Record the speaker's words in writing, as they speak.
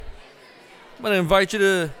I'm going to invite you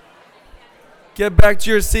to get back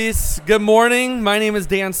to your seats. Good morning. My name is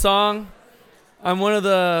Dan Song. I'm one of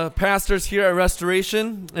the pastors here at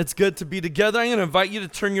Restoration. It's good to be together. I'm going to invite you to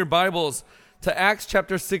turn your Bibles to Acts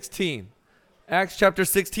chapter 16. Acts chapter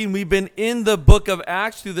 16. We've been in the book of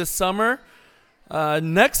Acts through this summer.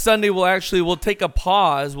 Next Sunday, we'll take a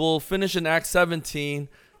pause. We'll finish in Acts 17,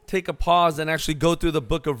 take a pause, and actually go through the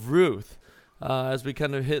book of Ruth as we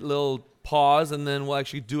kind of hit little pause, and then we'll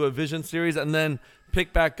actually do a vision series and then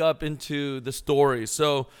pick back up into the story.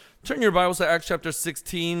 So turn your Bibles to Acts chapter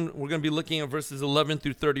 16. We're going to be looking at verses 11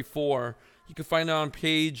 through 34. You can find it on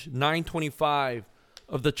page 925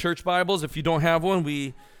 of the church Bibles. If you don't have one,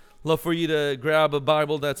 we love for you to grab a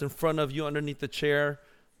Bible that's in front of you underneath the chair.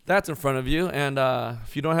 That's in front of you. And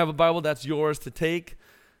if you don't have a Bible, that's yours to take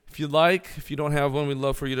if you'd like. If you don't have one, we'd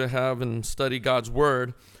love for you to have and study God's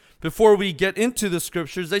Word. Before we get into the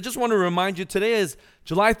scriptures, I just want to remind you today is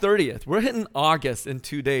July 30th. We're hitting August in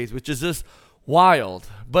 2 days, which is just wild.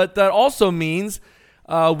 But that also means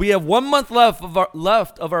we have 1 month left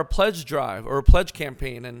of our pledge drive or pledge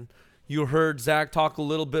campaign. And you heard Zach talk a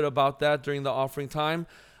little bit about that during the offering time.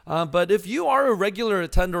 But if you are a regular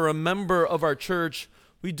attender or a member of our church,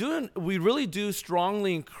 we really do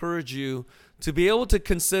strongly encourage you to be able to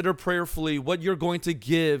consider prayerfully what you're going to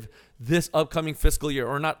give this upcoming fiscal year,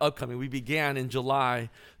 or not upcoming, we began in July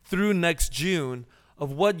through next June,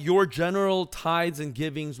 of what your general tithes and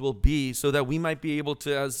givings will be, so that we might be able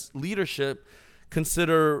to, as leadership,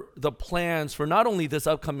 consider the plans for not only this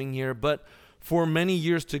upcoming year, but for many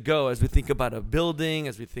years to go, as we think about a building,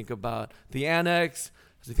 as we think about the annex,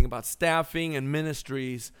 as we think about staffing and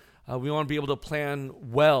ministries. We want to be able to plan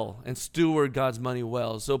well and steward God's money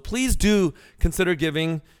well. So please do consider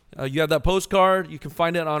giving. You have that postcard. You can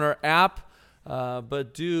find it on our app.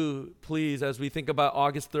 But do, please, as we think about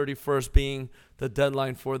August 31st being the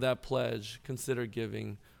deadline for that pledge, consider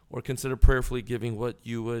giving or consider prayerfully giving what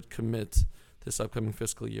you would commit this upcoming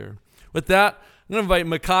fiscal year. With that, I'm going to invite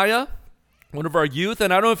Micaiah, one of our youth.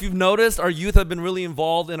 And I don't know if you've noticed, our youth have been really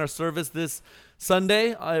involved in our service this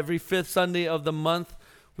Sunday. Every fifth Sunday of the month,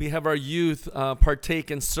 we have our youth partake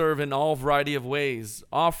and serve in all variety of ways,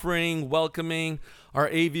 offering, welcoming our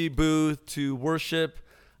AV booth to worship.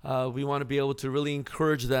 We want to be able to really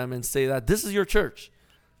encourage them and say that this is your church.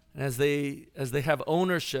 And as they have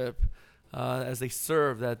ownership, as they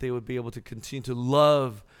serve, that they would be able to continue to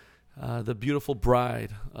love the beautiful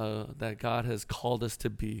bride that God has called us to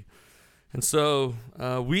be. And so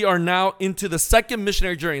we are now into the second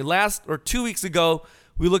missionary journey. 2 weeks ago,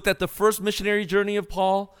 we looked at the first missionary journey of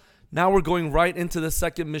Paul. Now we're going right into the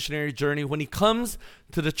second missionary journey when he comes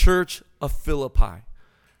to the church of Philippi.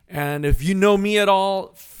 And if you know me at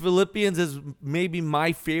all, Philippians is maybe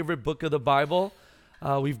my favorite book of the Bible.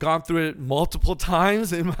 We've gone through it multiple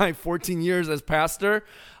times in my 14 years as pastor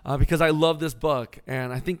because I love this book.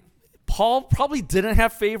 And I think Paul probably didn't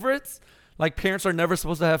have favorites. Like parents are never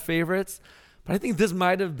supposed to have favorites. But I think this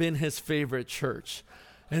might have been his favorite church.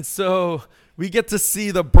 And so we get to see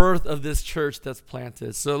the birth of this church that's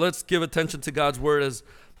planted. So let's give attention to God's word as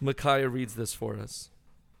Micaiah reads this for us.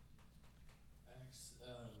 Acts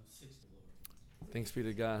 16. Thanks be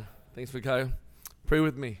to God. Thanks, Micaiah. Pray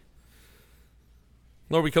with me.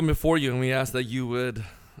 Lord, we come before you and we ask that you would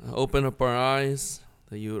open up our eyes,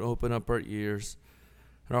 that you would open up our ears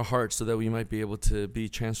and our hearts so that we might be able to be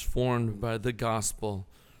transformed by the gospel,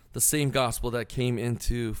 the same gospel that came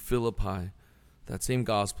into Philippi. That same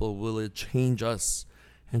gospel, will it change us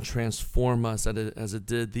and transform us as it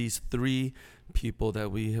did these three people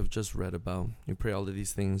that we have just read about. We pray all of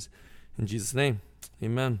these things in Jesus' name.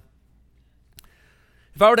 Amen.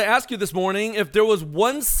 If I were to ask you this morning, if there was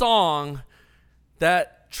one song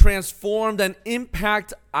that transformed and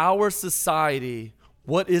impacted our society,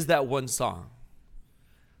 what is that one song?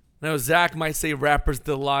 Now, Zach might say Rapper's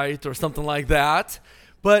Delight or something like that,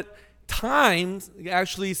 but Times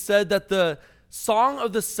actually said that the song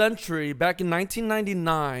of the century back in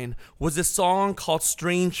 1999 was a song called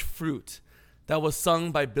Strange Fruit that was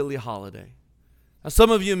sung by Billie Holiday. Now,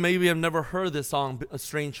 some of you maybe have never heard this song,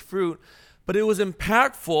 Strange Fruit, but it was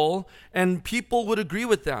impactful and people would agree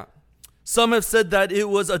with that. Some have said that it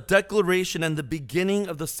was a declaration and the beginning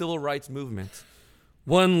of the civil rights movement.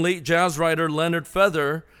 One late jazz writer, Leonard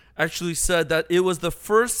Feather, actually said that it was the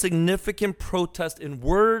first significant protest in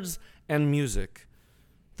words and music.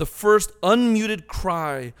 The first unmuted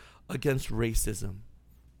cry against racism.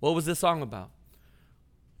 What was this song about?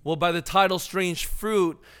 Well, by the title Strange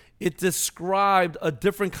Fruit, it described a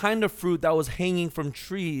different kind of fruit that was hanging from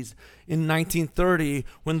trees in 1930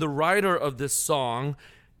 when the writer of this song,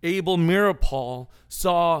 Abel Meeropol,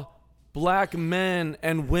 saw black men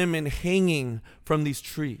and women hanging from these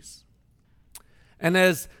trees. And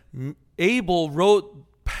as Abel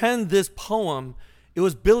penned this poem, it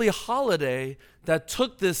was Billie Holiday that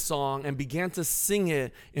took this song and began to sing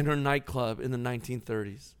it in her nightclub in the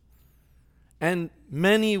 1930s. And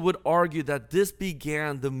many would argue that this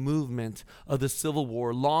began the movement of the Civil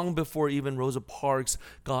War long before even Rosa Parks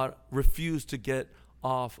refused to get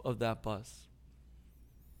off of that bus.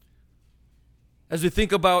 As we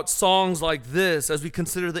think about songs like this, as we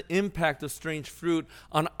consider the impact of Strange Fruit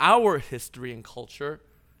on our history and culture,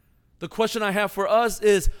 the question I have for us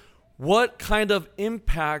is, what kind of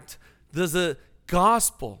impact does the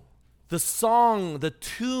gospel, the song, the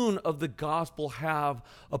tune of the gospel have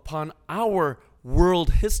upon our world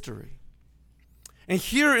history? And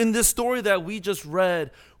here in this story that we just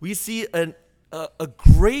read, we see a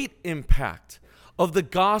great impact of the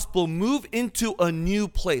gospel move into a new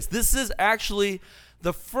place. This is actually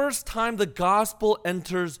the first time the gospel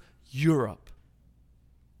enters Europe.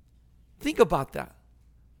 Think about that.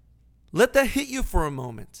 Let that hit you for a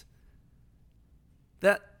moment.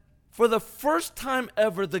 That for the first time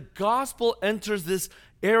ever, the gospel enters this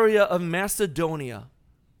area of Macedonia.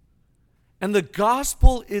 And the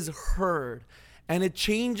gospel is heard, and it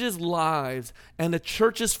changes lives, and a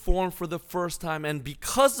church is formed for the first time. And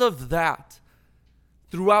because of that,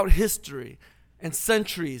 throughout history and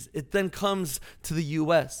centuries, it then comes to the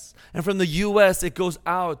U.S. And from the U.S., it goes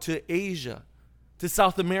out to Asia, to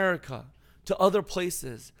South America, to other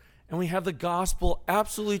places. And we have the gospel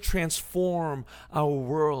absolutely transform our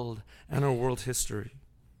world and our world history.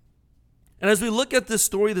 And as we look at this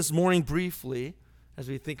story this morning briefly, as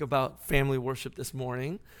we think about family worship this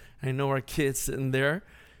morning, I know our kids sitting there,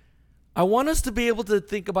 I want us to be able to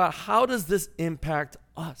think about, how does this impact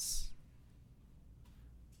us?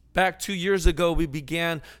 Back 2 years ago, we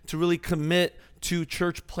began to really commit to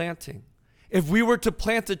church planting. If we were to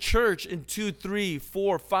plant a church in 2, 3,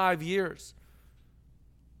 4, 5 years,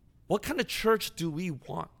 what kind of church do we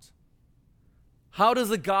want? How does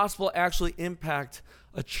the gospel actually impact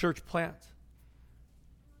a church plant?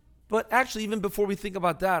 But actually, even before we think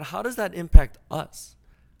about that, how does that impact us?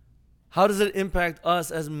 How does it impact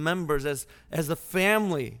us as members, as the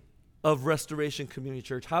family of Restoration Community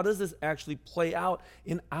Church? How does this actually play out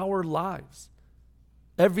in our lives?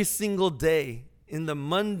 Every single day, in the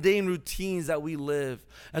mundane routines that we live,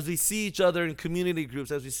 as we see each other in community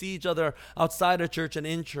groups, as we see each other outside of church and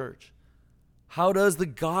in church, how does the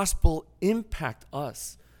gospel impact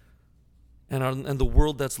us and the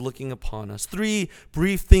world that's looking upon us? 3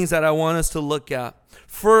 brief things that I want us to look at.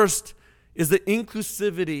 First is the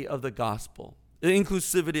inclusivity of the gospel. The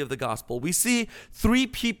inclusivity of the gospel. We see 3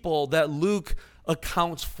 people that Luke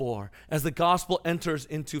accounts for as the gospel enters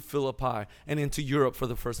into Philippi and into Europe for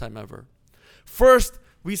the first time ever. First,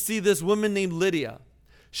 we see this woman named Lydia.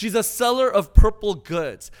 She's a seller of purple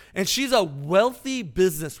goods, and she's a wealthy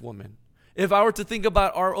businesswoman. If I were to think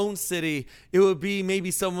about our own city, it would be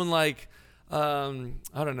maybe someone like, Katie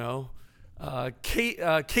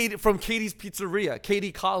from Katie's Pizzeria,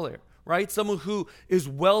 Katie Collier, right? Someone who is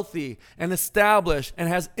wealthy and established and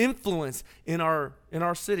has influence in our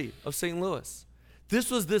city of St. Louis.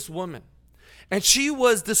 This was this woman. And she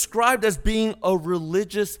was described as being a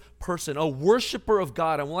religious person, a worshiper of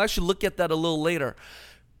God. And we'll actually look at that a little later.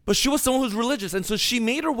 But she was someone who's religious. And so she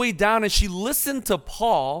made her way down and she listened to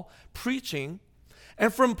Paul preaching.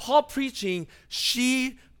 And from Paul preaching,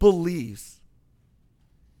 she believes.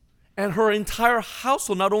 And her entire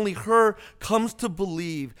household, not only her, comes to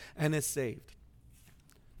believe and is saved.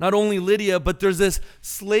 Not only Lydia, but there's this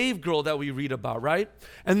slave girl that we read about, right?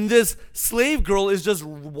 And this slave girl is just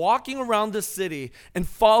walking around the city and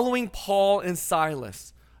following Paul and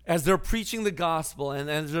Silas as they're preaching the gospel and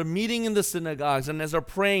as they're meeting in the synagogues and as they're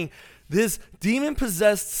praying. This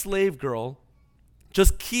demon-possessed slave girl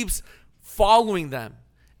just keeps following them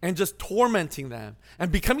and just tormenting them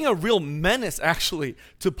and becoming a real menace, actually,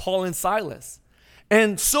 to Paul and Silas.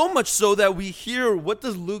 And so much so that we hear, what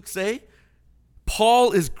does Luke say?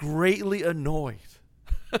 Paul is greatly annoyed.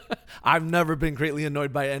 I've never been greatly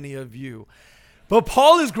annoyed by any of you. But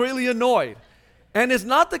Paul is greatly annoyed. And it's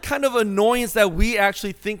not the kind of annoyance that we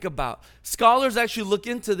actually think about. Scholars actually look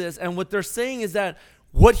into this, and what they're saying is that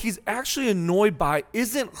what he's actually annoyed by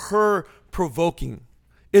isn't her provoking,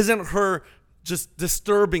 isn't her just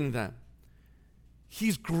disturbing them.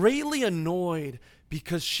 He's greatly annoyed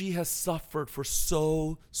because she has suffered for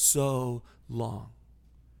so long.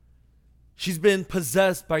 She's been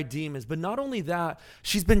possessed by demons. But not only that,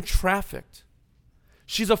 she's been trafficked.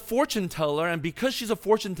 She's a fortune teller, and because she's a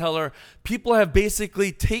fortune teller, people have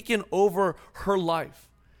basically taken over her life.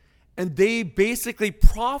 and they basically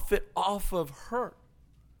profit off of her.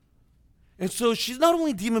 And so she's not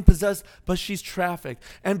only demon-possessed, but she's trafficked.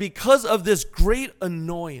 And because of this great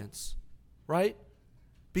annoyance, right?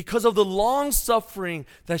 Because of the long suffering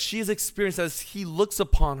that she has experienced as he looks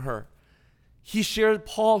upon her,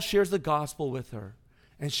 Paul shares the gospel with her,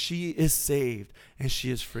 and she is saved, and she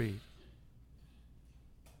is freed.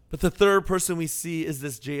 But the third person we see is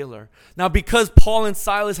this jailer. Now, because Paul and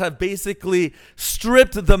Silas have basically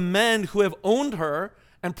stripped the men who have owned her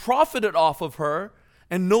and profited off of her,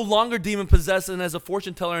 and no longer demon-possessed and as a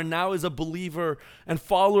fortune teller and now is a believer and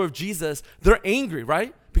follower of Jesus, they're angry,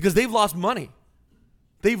 right? Because they've lost money.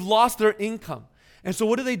 They've lost their income. And so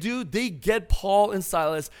what do? They get Paul and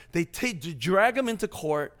Silas, they drag them into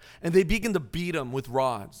court, and they begin to beat them with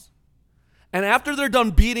rods. And after they're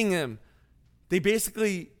done beating him, they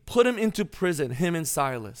basically put him into prison, him and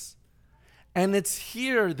Silas. And it's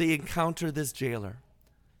here they encounter this jailer.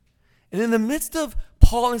 And in the midst of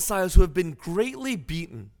Paul and Silas, who have been greatly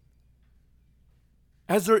beaten,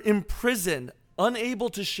 as they're imprisoned, unable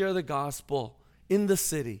to share the gospel in the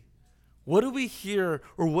city, what do we hear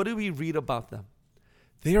or what do we read about them?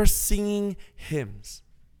 They are singing hymns,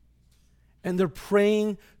 and they're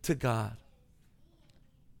praying to God.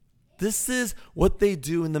 This is what they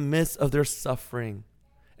do in the midst of their suffering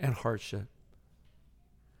and hardship.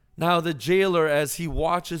 Now the jailer, as he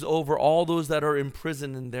watches over all those that are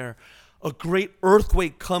imprisoned in there, a great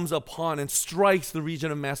earthquake comes upon and strikes the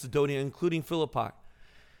region of Macedonia, including Philippi.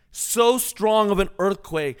 So strong of an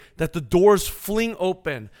earthquake that the doors fling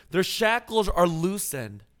open. Their shackles are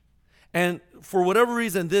loosened. And for whatever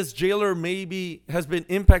reason, this jailer maybe has been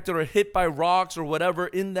impacted or hit by rocks or whatever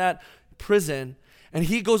in that prison. And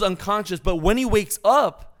he goes unconscious. But when he wakes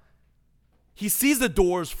up, he sees the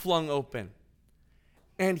doors flung open.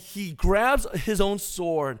 And he grabs his own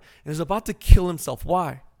sword and is about to kill himself.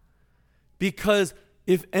 Why? Because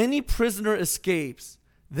if any prisoner escapes,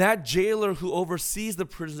 that jailer who oversees the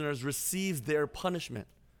prisoners receives their punishment.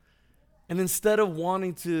 And instead of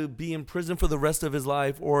wanting to be in prison for the rest of his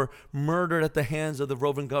life or murdered at the hands of the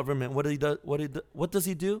Roman government, what does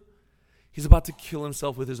he do? He's about to kill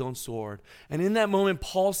himself with his own sword. And in that moment,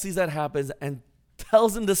 Paul sees that happen and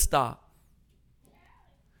tells him to stop.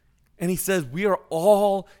 And he says, we are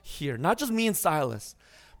all here, not just me and Silas,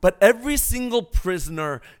 but every single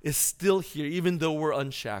prisoner is still here, even though we're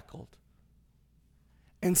unshackled.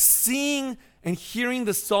 And seeing and hearing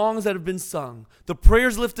the songs that have been sung, the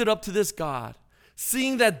prayers lifted up to this God,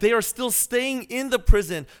 seeing that they are still staying in the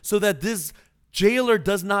prison so that this jailer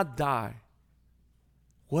does not die,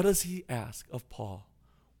 what does he ask of Paul?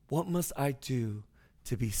 What must I do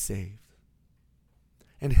to be saved?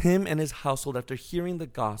 And him and his household, after hearing the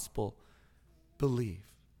gospel, believe.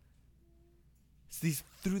 It's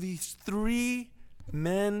through these three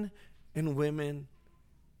men and women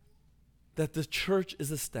that the church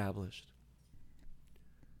is established.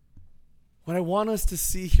 What I want us to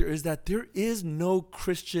see here is that there is no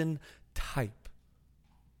Christian type.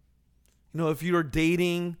 You know, if you're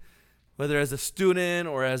dating, whether as a student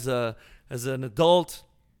or as an adult,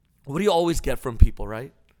 what do you always get from people,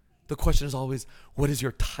 right? The question is always, what is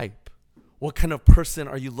your type? What kind of person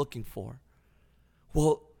are you looking for?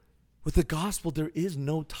 Well, with the gospel, there is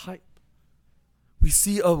no type. We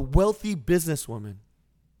see a wealthy businesswoman.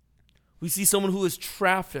 We see someone who is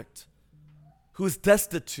trafficked, who is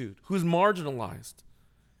destitute, who is marginalized.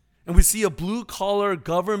 And we see a blue-collar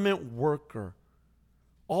government worker.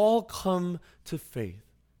 All come to faith.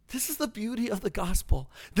 This is the beauty of the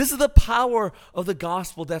gospel. This is the power of the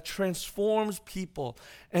gospel that transforms people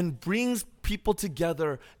and brings people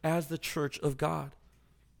together as the church of God.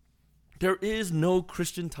 There is no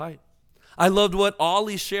Christian type. I loved what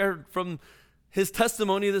Ollie shared from his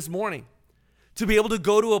testimony this morning. To be able to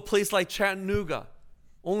go to a place like Chattanooga,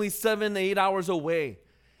 only 7 to 8 hours away,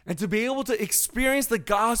 and to be able to experience the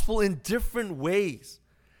gospel in different ways,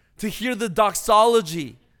 to hear the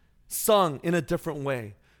doxology sung in a different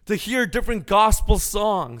way, to hear different gospel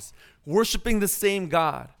songs worshiping the same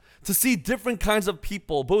God, to see different kinds of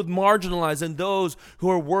people, both marginalized and those who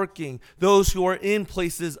are working, those who are in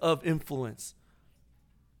places of influence.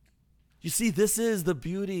 You see, this is the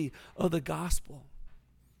beauty of the gospel.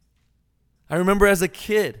 I remember as a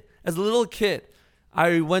little kid,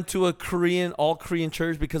 I went to a all Korean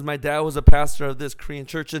church because my dad was a pastor of this Korean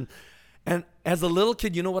church. And as a little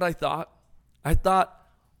kid, you know what I thought? I thought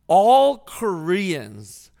all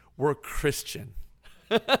Koreans were Christian.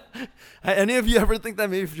 Any of you ever think that?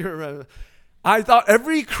 Maybe if you're I thought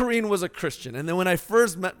every Korean was a Christian. And then when I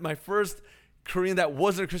first met my first Korean that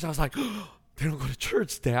wasn't a Christian, I was like, oh, they don't go to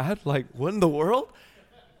church, Dad. Like, what in the world?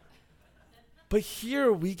 But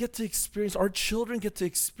here we get to experience, our children get to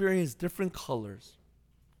experience different colors.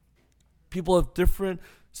 People of different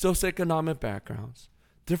socioeconomic backgrounds,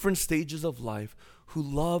 different stages of life, who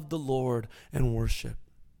love the Lord and worship.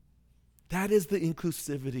 That is the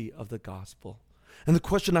inclusivity of the gospel. And the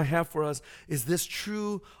question I have for us, is this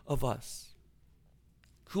true of us?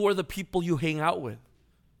 Who are the people you hang out with?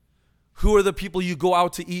 Who are the people you go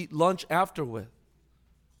out to eat lunch after with?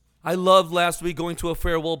 I loved last week going to a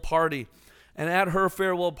farewell party. And at her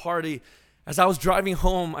farewell party, as I was driving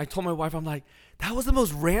home, I told my wife, I'm like, that was the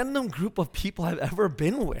most random group of people I've ever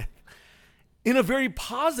been with. In a very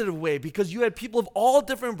positive way, because you had people of all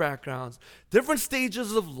different backgrounds, different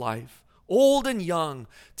stages of life, old and young,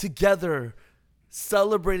 together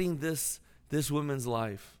celebrating this woman's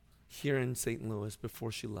life here in St. Louis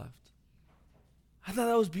before she left. I thought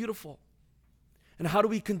that was beautiful. And how do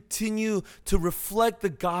we continue to reflect the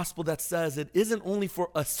gospel that says it isn't only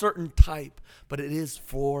for a certain type, but it is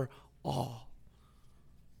for all?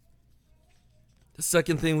 The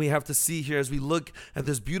second thing we have to see here as we look at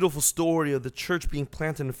this beautiful story of the church being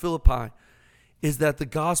planted in Philippi is that the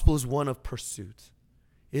gospel is one of pursuit.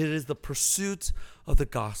 It is the pursuit of the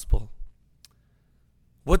gospel.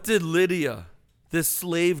 What did Lydia, this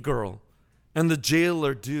slave girl, and the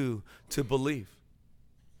jailer do to believe?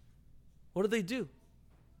 What did they do?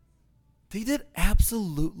 They did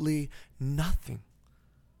absolutely nothing.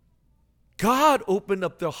 God opened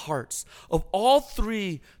up their hearts of all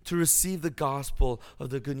three to receive the gospel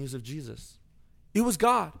of the good news of Jesus. It was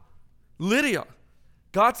God. Lydia,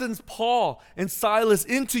 God sends Paul and Silas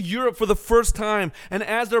into Europe for the first time. And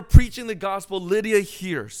as they're preaching the gospel, Lydia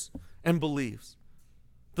hears and believes.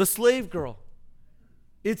 The slave girl,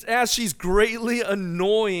 it's as she's greatly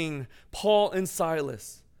annoying Paul and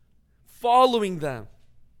Silas, following them,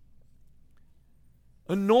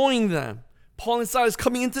 annoying them. Paul and Silas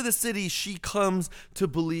coming into the city, she comes to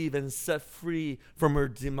believe and is set free from her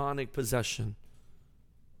demonic possession.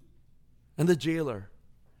 And the jailer,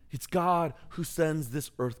 it's God who sends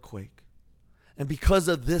this earthquake. And because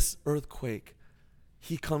of this earthquake,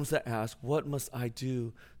 he comes to ask, what must I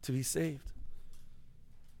do to be saved?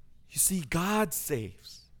 You see, God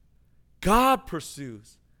saves. God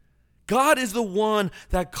pursues. God is the one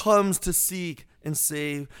that comes to seek and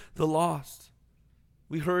save the lost.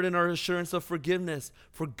 We heard in our assurance of forgiveness,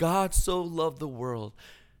 for God so loved the world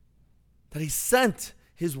that he sent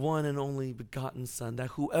his one and only begotten Son, that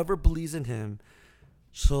whoever believes in him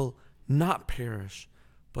shall not perish,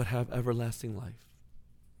 but have everlasting life.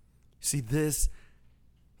 See, this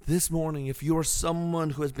morning, if you are someone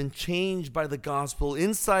who has been changed by the gospel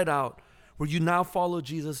inside out, where you now follow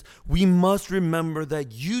Jesus, we must remember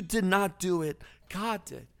that you did not do it. God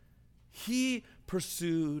did. He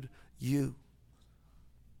pursued you.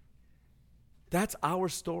 That's our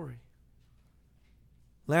story.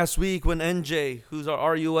 Last week when NJ, who's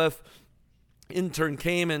our RUF intern,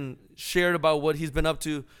 came and shared about what he's been up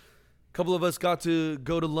to, a couple of us got to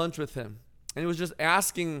go to lunch with him. And he was just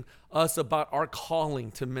asking us about our calling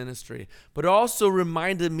to ministry. But it also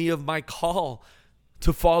reminded me of my call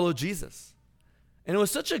to follow Jesus. And it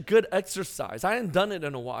was such a good exercise. I hadn't done it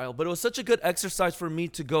in a while, but it was such a good exercise for me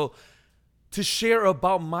to go to share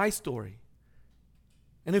about my story.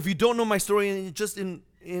 And if you don't know my story, just in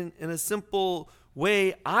a simple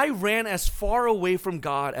way, I ran as far away from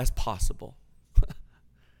God as possible.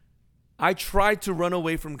 I tried to run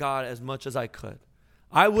away from God as much as I could.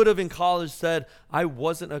 I would have in college said I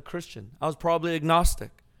wasn't a Christian. I was probably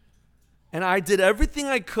agnostic. And I did everything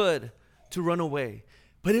I could to run away.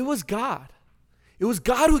 But it was God. It was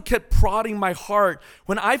God who kept prodding my heart.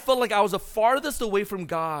 When I felt like I was the farthest away from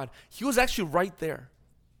God, he was actually right there,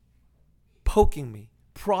 poking me,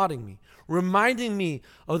 prodding me, reminding me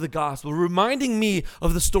of the gospel, reminding me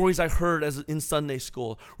of the stories I heard in Sunday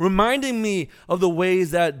school, reminding me of the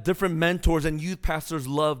ways that different mentors and youth pastors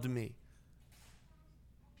loved me.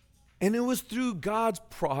 And it was through God's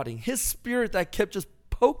prodding, his spirit, that kept just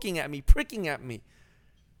poking at me, pricking at me.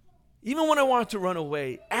 Even when I wanted to run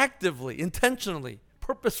away, actively, intentionally,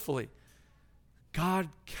 purposefully, God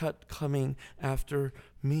kept coming after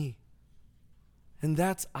me. And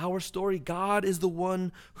that's our story. God is the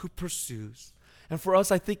one who pursues. And for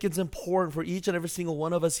us, I think it's important for each and every single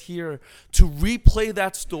one of us here to replay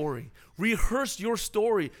that story. Rehearse your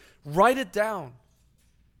story. Write it down.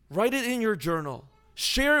 Write it in your journal.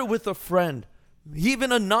 Share it with a friend,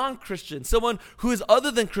 even a non-Christian, someone who is other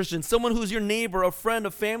than Christian, someone who's your neighbor, a friend,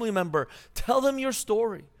 a family member. Tell them your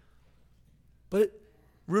story. But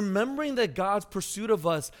remembering that God's pursuit of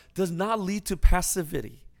us does not lead to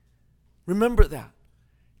passivity. Remember that.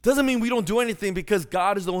 Doesn't mean we don't do anything because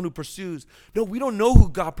God is the one who pursues. No, we don't know who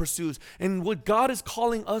God pursues. And what God is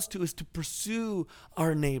calling us to is to pursue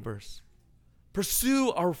our neighbors.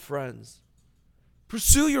 Pursue our friends.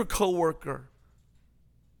 Pursue your coworker.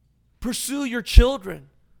 Pursue your children.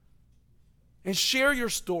 And share your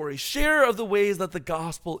story. Share of the ways that the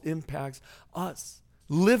gospel impacts us.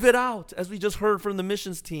 Live it out, as we just heard from the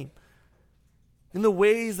missions team. In the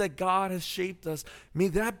ways that God has shaped us. May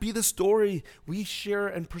that be the story we share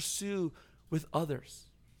and pursue with others.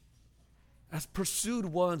 As pursued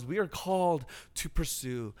ones, we are called to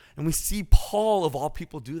pursue. And we see Paul, of all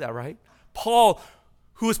people, do that, right? Paul,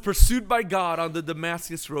 who was pursued by God on the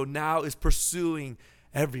Damascus road, now is pursuing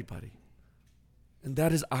everybody. And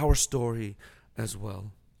that is our story as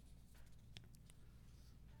well.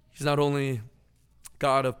 He's not only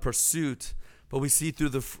God of pursuit, but we see through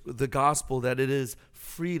the gospel that it is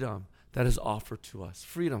freedom that is offered to us.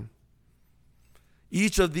 Freedom.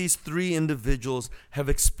 Each of these three individuals have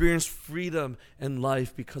experienced freedom in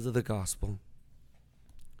life because of the gospel.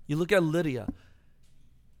 You look at Lydia.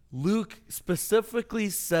 Luke specifically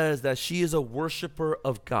says that she is a worshiper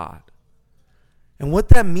of God. And what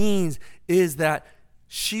that means is that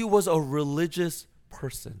she was a religious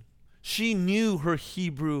person. She knew her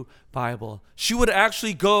Hebrew Bible. She would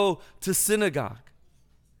actually go to synagogue.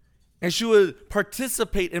 And she would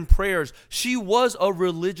participate in prayers. She was a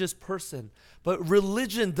religious person. But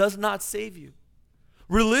religion does not save you.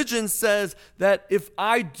 Religion says that if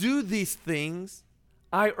I do these things,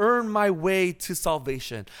 I earn my way to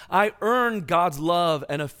salvation. I earn God's love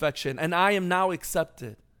and affection, and I am now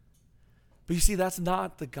accepted. But you see, that's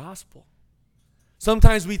not the gospel.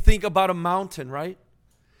 Sometimes we think about a mountain, right?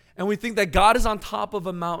 And we think that God is on top of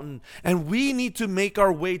a mountain, and we need to make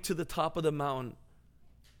our way to the top of the mountain.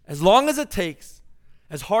 As long as it takes,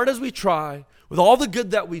 as hard as we try, with all the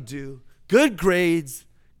good that we do, good grades,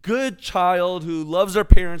 good child who loves their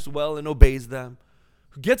parents well and obeys them,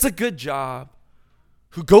 who gets a good job,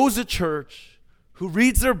 who goes to church, who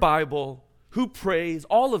reads their Bible, who prays,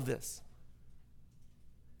 all of this.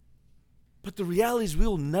 But the reality is we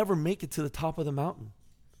will never make it to the top of the mountain.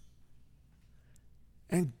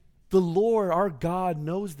 And the Lord, our God,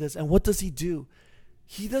 knows this. And what does he do?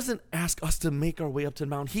 He doesn't ask us to make our way up to the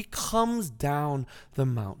mountain. He comes down the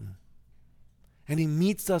mountain. And he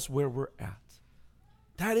meets us where we're at.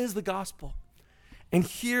 That is the gospel. And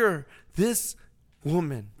here, this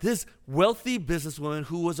woman, this wealthy businesswoman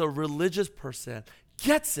who was a religious person,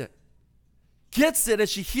 gets it as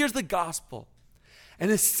she hears the gospel and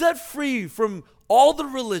is set free from all the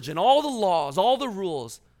religion, all the laws, all the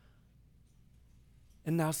rules,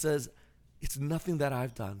 and now says, it's nothing that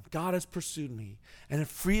I've done. God has pursued me. And it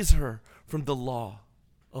frees her from the law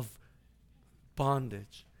of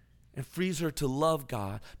bondage and frees her to love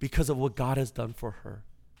God because of what God has done for her.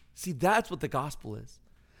 See, that's what the gospel is.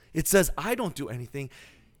 It says, I don't do anything.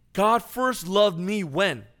 God first loved me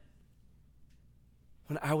when?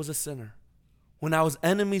 When I was a sinner. When I was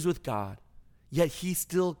enemies with God. Yet he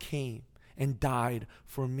still came and died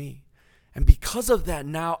for me. And because of that,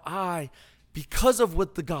 now because of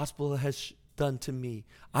what the gospel has done to me,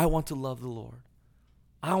 I want to love the Lord.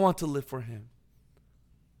 I want to live for him.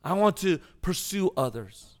 I want to pursue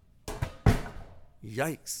others.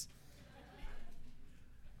 Yikes.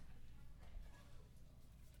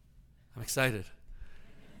 I'm excited.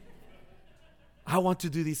 I want to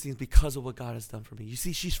do these things because of what God has done for me. You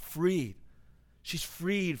see, she's freed. She's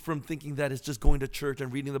freed from thinking that it's just going to church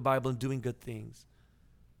and reading the Bible and doing good things.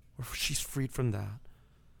 Or she's freed from that.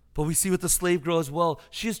 But we see with the slave girl as well,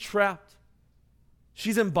 she is trapped.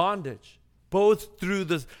 She's in bondage, both through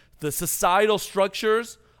the societal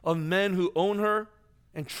structures of men who own her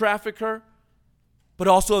and traffic her, but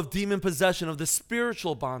also of demon possession, of the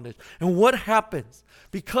spiritual bondage. And what happens?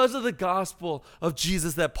 Because of the gospel of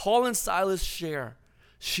Jesus that Paul and Silas share,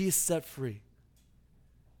 she is set free.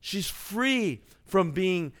 She's free from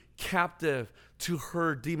being captive to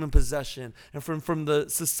her demon possession and from the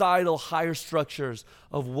societal higher structures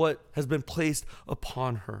of what has been placed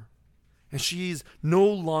upon her. And she's no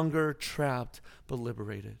longer trapped, but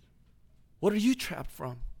liberated. What are you trapped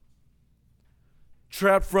from?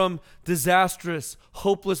 Trapped from disastrous,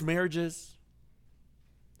 hopeless marriages?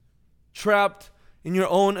 Trapped in your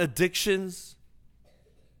own addictions?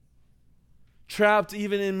 Trapped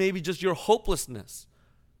even in maybe just your hopelessness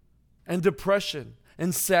and depression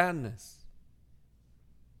and sadness?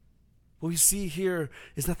 What we see here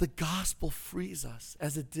is that the gospel frees us,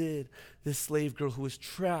 as it did this slave girl who was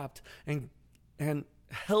trapped and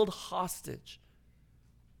held hostage.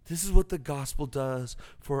 This is what the gospel does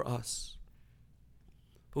for us.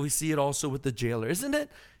 But we see it also with the jailer. Isn't it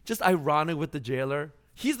just ironic with the jailer?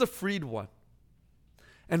 He's the freed one.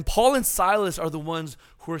 And Paul and Silas are the ones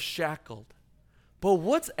who are shackled. But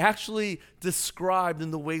what's actually described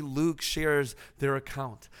in the way Luke shares their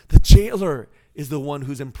account? The jailer is the one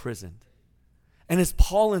who's imprisoned. And it's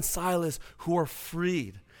Paul and Silas who are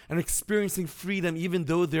freed and experiencing freedom even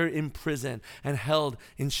though they're in prison and held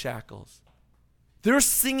in shackles. They're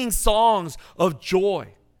singing songs of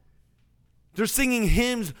joy. They're singing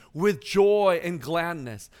hymns with joy and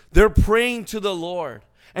gladness. They're praying to the Lord.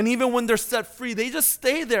 And even when they're set free, they just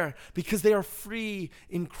stay there because they are free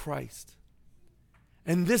in Christ.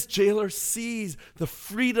 And this jailer sees the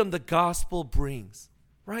freedom the gospel brings,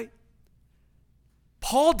 right?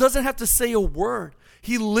 Paul doesn't have to say a word.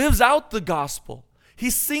 He lives out the gospel. He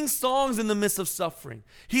sings songs in the midst of suffering.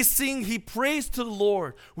 He prays to the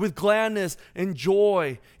Lord with gladness and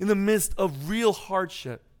joy in the midst of real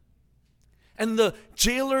hardship. And the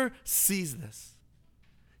jailer sees this.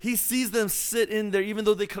 He sees them sit in there even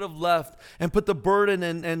though they could have left and put the burden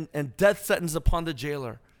and death sentence upon the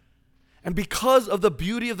jailer. And because of the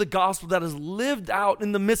beauty of the gospel that is lived out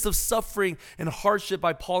in the midst of suffering and hardship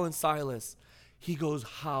by Paul and Silas, he goes,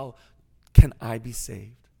 how can I be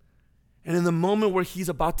saved? And in the moment where he's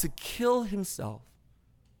about to kill himself,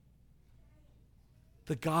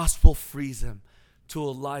 the gospel frees him to a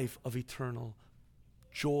life of eternal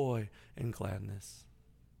joy and gladness.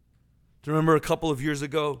 Do you remember a couple of years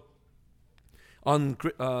ago on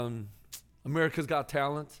America's Got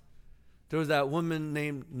Talent? There was that woman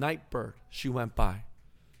named Nightbird. She went by.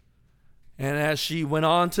 And as she went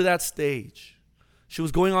on to that stage, she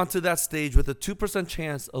was going on to that stage with a 2%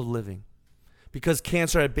 chance of living because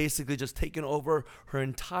cancer had basically just taken over her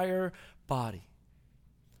entire body.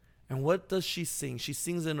 And what does she sing? She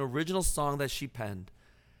sings an original song that she penned.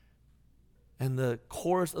 And the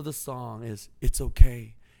chorus of the song is, it's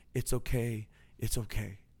okay, it's okay, it's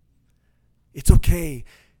okay. It's okay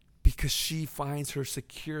because she finds her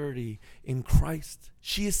security in Christ.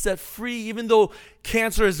 She is set free even though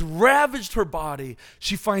cancer has ravaged her body.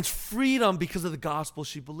 She finds freedom because of the gospel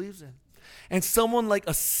she believes in. And someone like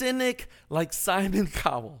a cynic like Simon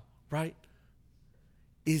Cowell, right,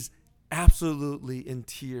 is absolutely in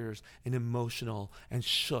tears and emotional and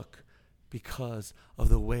shook because of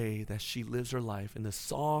the way that she lives her life and the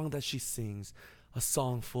song that she sings, a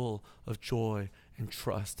song full of joy and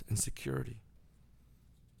trust and security.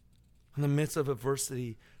 In the midst of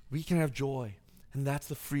adversity, we can have joy, and that's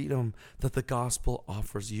the freedom that the gospel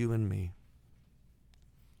offers you and me.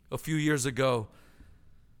 A few years ago,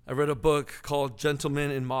 I read a book called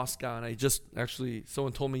Gentlemen in Moscow, and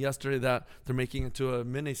someone told me yesterday that they're making it into a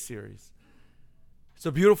mini-series. It's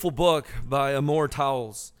a beautiful book by Amor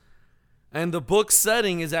Towles. And the book's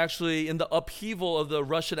setting is actually in the upheaval of the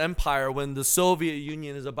Russian Empire when the Soviet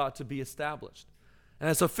Union is about to be established. And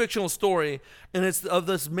it's a fictional story, and it's of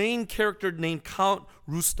this main character named Count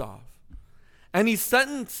Rustov. And he's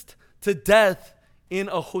sentenced to death in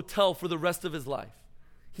a hotel for the rest of his life.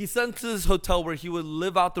 He's sent to this hotel where he would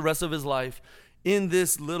live out the rest of his life in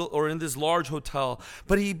this large hotel.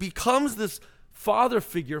 But he becomes this father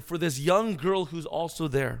figure for this young girl who's also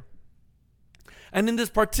there. And in this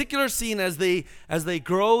particular scene, as they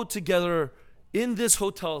grow together in this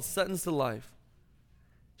hotel, sentenced to life,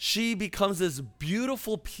 she becomes this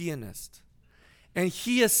beautiful pianist. And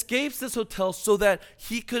he escapes this hotel so that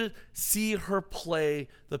he could see her play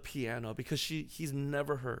the piano because he's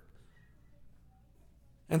never heard.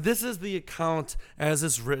 And this is the account as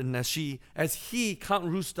it's written, as he, Count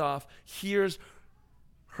Rustov, hears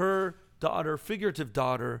her daughter, figurative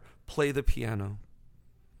daughter, play the piano.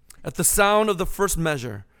 At the sound of the first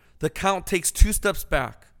measure, the Count takes 2 steps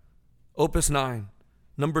back, Opus 9,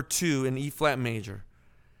 number 2 in E flat major.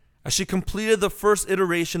 As she completed the first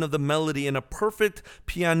iteration of the melody in a perfect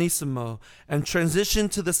pianissimo and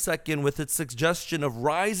transitioned to the second with its suggestion of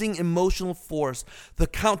rising emotional force, the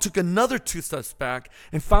Count took another 2 steps back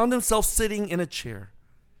and found himself sitting in a chair.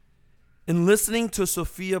 In listening to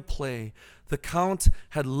Sophia play, the Count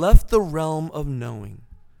had left the realm of knowing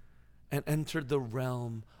and entered the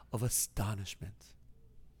realm of astonishment.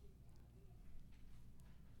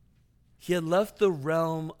 He had left the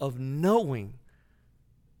realm of knowing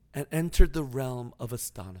and entered the realm of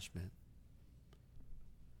astonishment.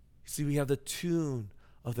 See, we have the tune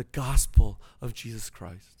of the gospel of Jesus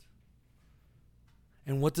Christ.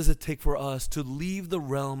 And what does it take for us to leave the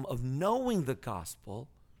realm of knowing the gospel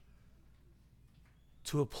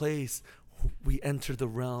to a place we enter the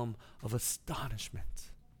realm of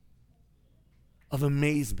astonishment, of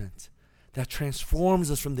amazement that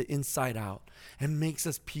transforms us from the inside out and makes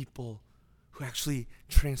us people who actually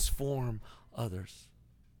transform others?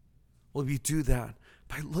 Well, we do that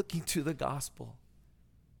by looking to the gospel.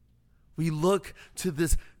 we look to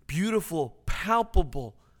this beautiful,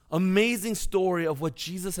 palpable, amazing story of what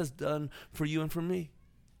Jesus has done for you and for me.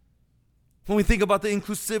 When we think about the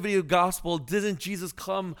inclusivity of the gospel, didn't Jesus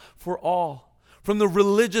come for all? From the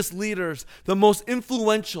religious leaders, the most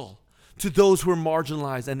influential, to those who are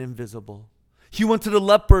marginalized and invisible. He went to the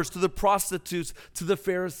lepers, to the prostitutes, to the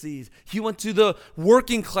Pharisees. He went to the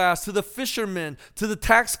working class, to the fishermen, to the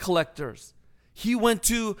tax collectors. He went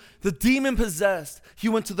to the demon-possessed. He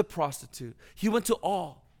went to the prostitute. He went to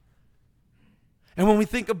all. And when we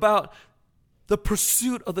think about the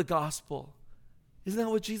pursuit of the gospel, isn't that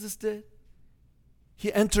what Jesus did?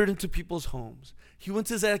 He entered into people's homes. He went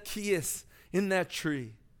to Zacchaeus in that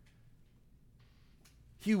tree.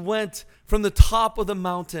 He went from the top of the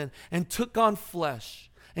mountain and took on flesh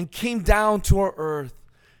and came down to our earth,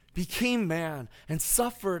 became man, and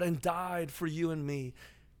suffered and died for you and me.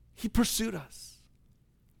 He pursued us.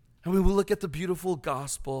 And when we look at the beautiful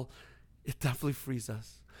gospel, it definitely frees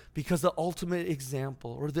us, because the ultimate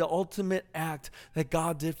example or the ultimate act that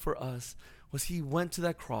God did for us was he went to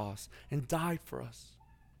that cross and died for us,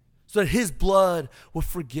 so that his blood will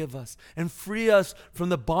forgive us and free us from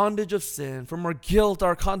the bondage of sin, from our guilt,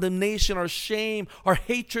 our condemnation, our shame, our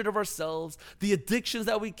hatred of ourselves, the addictions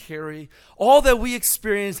that we carry, all that we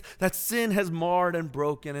experience that sin has marred and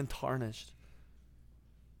broken and tarnished.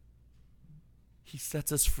 He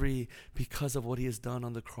sets us free because of what he has done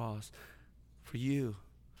on the cross for you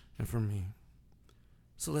and for me.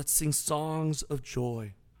 So let's sing songs of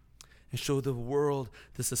joy and show the world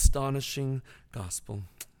this astonishing gospel.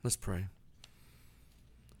 Let's pray.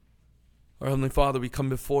 Our Heavenly Father, we come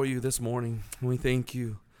before you this morning, and we thank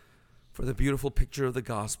you for the beautiful picture of the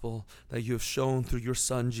gospel that you have shown through your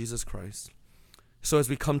Son, Jesus Christ. So as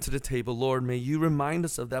we come to the table, Lord, may you remind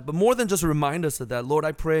us of that. But more than just remind us of that, Lord,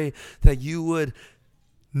 I pray that you would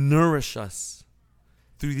nourish us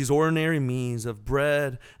through these ordinary means of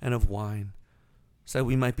bread and of wine, so that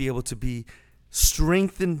we might be able to be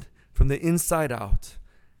strengthened from the inside out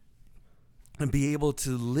and be able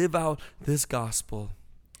to live out this gospel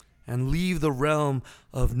and leave the realm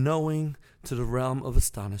of knowing to the realm of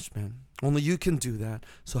astonishment. Only you can do that.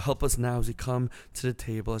 So help us now as we come to the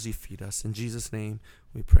table, as you feed us. In Jesus' name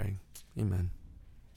we pray. Amen.